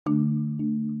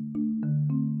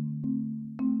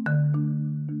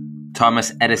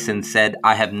Thomas Edison said,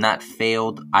 "I have not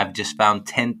failed. I've just found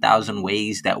 10,000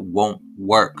 ways that won't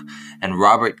work." And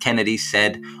Robert Kennedy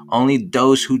said, "Only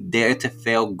those who dare to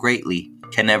fail greatly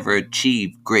can ever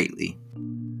achieve greatly."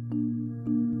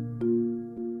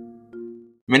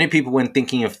 Many people, when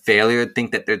thinking of failure,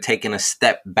 think that they're taking a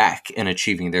step back in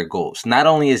achieving their goals. Not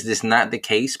only is this not the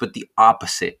case, but the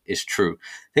opposite is true.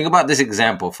 Think about this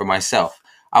example for myself.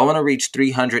 I want to reach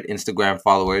 300 Instagram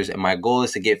followers, and my goal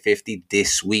is to get 50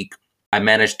 this week. I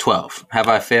managed 12. Have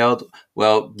I failed?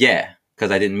 Well, yeah,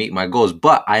 because I didn't meet my goals,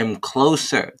 but I am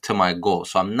closer to my goal.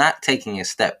 So I'm not taking a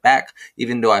step back.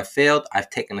 Even though I failed, I've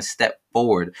taken a step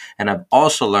forward. And I've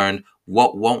also learned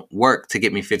what won't work to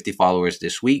get me 50 followers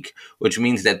this week, which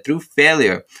means that through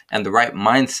failure and the right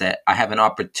mindset, I have an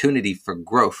opportunity for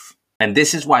growth. And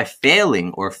this is why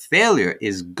failing or failure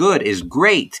is good, is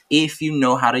great, if you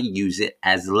know how to use it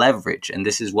as leverage. And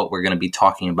this is what we're going to be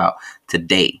talking about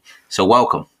today. So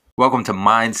welcome. Welcome to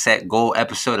Mindset Goal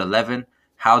episode 11,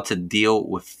 how to deal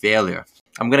with failure.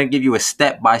 I'm going to give you a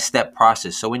step-by-step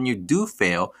process. So when you do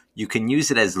fail, you can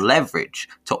use it as leverage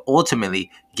to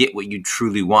ultimately get what you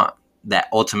truly want, that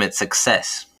ultimate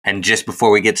success. And just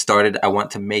before we get started, I want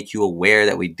to make you aware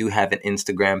that we do have an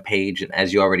Instagram page. And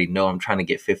as you already know, I'm trying to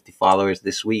get 50 followers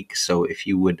this week. So if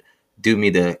you would do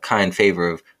me the kind favor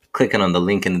of clicking on the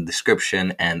link in the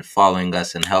description and following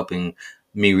us and helping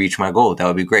me reach my goal, that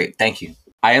would be great. Thank you.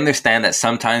 I understand that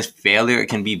sometimes failure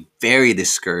can be very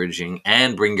discouraging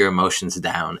and bring your emotions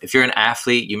down. If you're an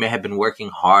athlete, you may have been working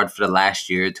hard for the last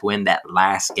year to win that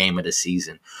last game of the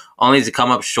season, only to come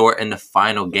up short in the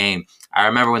final game. I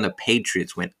remember when the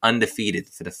Patriots went undefeated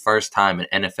for the first time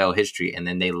in NFL history, and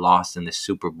then they lost in the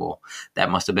Super Bowl. That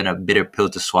must have been a bitter pill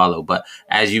to swallow. But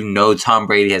as you know, Tom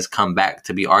Brady has come back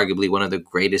to be arguably one of the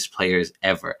greatest players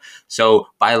ever. So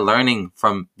by learning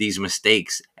from these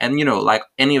mistakes, and like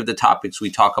any of the topics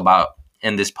we talk about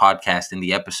in this podcast, in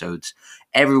the episodes,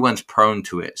 everyone's prone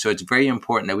to it. So it's very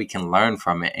important that we can learn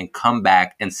from it and come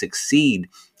back and succeed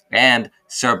and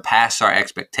surpass our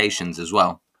expectations as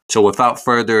well. So without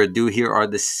further ado, here are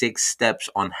the 6 steps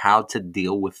on how to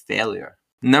deal with failure.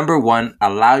 Number 1,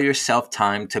 allow yourself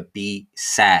time to be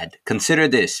sad. Consider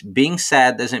this: being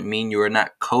sad doesn't mean you are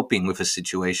not coping with a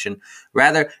situation.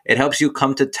 Rather, it helps you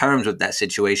come to terms with that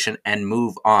situation and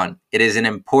move on. It is an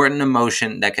important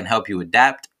emotion that can help you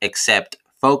adapt, accept,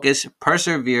 focus,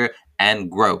 persevere, and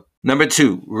grow. Number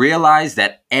 2, realize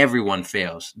that everyone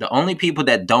fails. The only people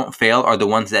that don't fail are the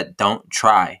ones that don't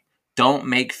try. Don't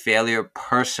make failure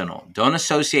personal. Don't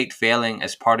associate failing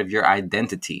as part of your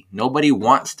identity. Nobody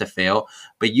wants to fail,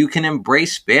 but you can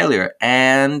embrace failure.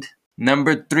 And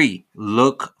number 3,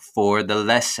 look for the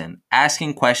lesson.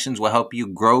 Asking questions will help you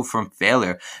grow from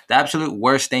failure. The absolute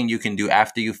worst thing you can do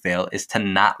after you fail is to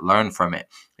not learn from it.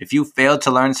 If you fail to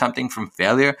learn something from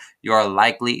failure, you are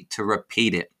likely to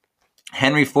repeat it.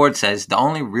 Henry Ford says, "The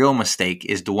only real mistake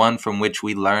is the one from which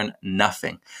we learn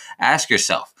nothing." Ask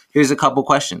yourself, here's a couple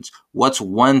questions. What's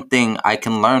one thing I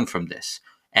can learn from this?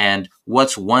 And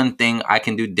what's one thing I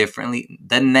can do differently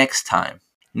the next time?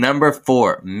 Number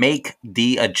 4, make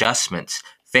the adjustments.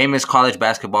 Famous college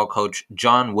basketball coach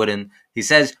John Wooden, he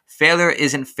says, "Failure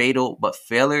isn't fatal, but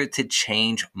failure to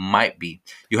change might be.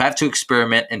 You have to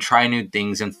experiment and try new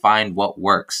things and find what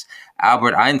works."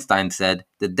 Albert Einstein said,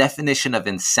 "The definition of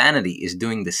insanity is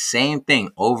doing the same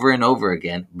thing over and over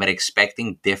again, but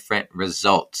expecting different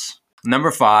results."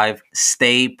 Number 5,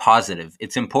 stay positive.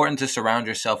 It's important to surround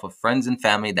yourself with friends and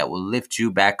family that will lift you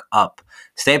back up.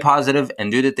 Stay positive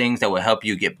and do the things that will help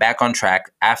you get back on track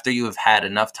after you have had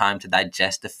enough time to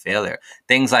digest the failure.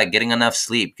 Things like getting enough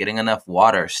sleep, getting enough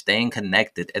water, staying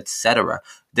connected, etc.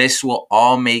 This will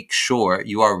all make sure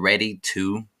you are ready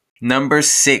to. Number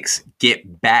 6,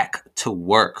 get back to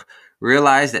work.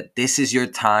 Realize that this is your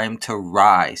time to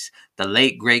rise. The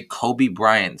late, great Kobe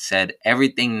Bryant said,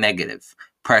 "Everything negative,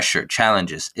 pressure,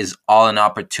 challenges is all an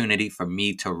opportunity for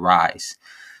me to rise."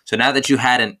 So now that you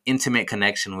had an intimate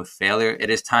connection with failure, it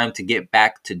is time to get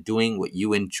back to doing what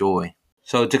you enjoy.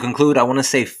 So to conclude, I want to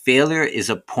say failure is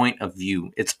a point of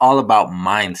view. It's all about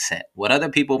mindset. What other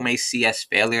people may see as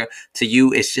failure, to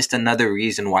you, it's just another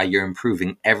reason why you're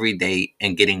improving every day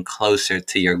and getting closer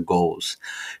to your goals.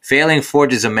 Failing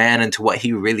forges a man into what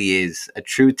he really is. A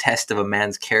true test of a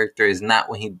man's character is not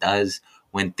what he does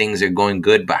when things are going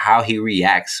good, but how he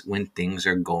reacts when things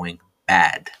are going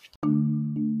bad.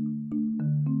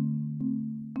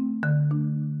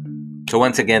 So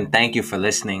once again, thank you for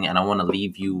listening, and I want to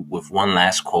leave you with one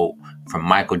last quote from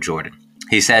Michael Jordan.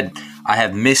 He said, "I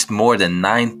have missed more than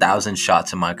 9,000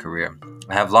 shots in my career.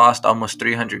 I have lost almost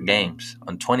 300 games.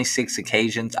 On 26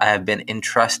 occasions, I have been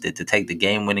entrusted to take the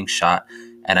game-winning shot,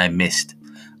 and I missed.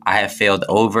 I have failed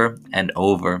over and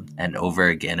over and over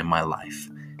again in my life,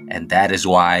 and that is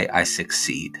why I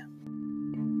succeed.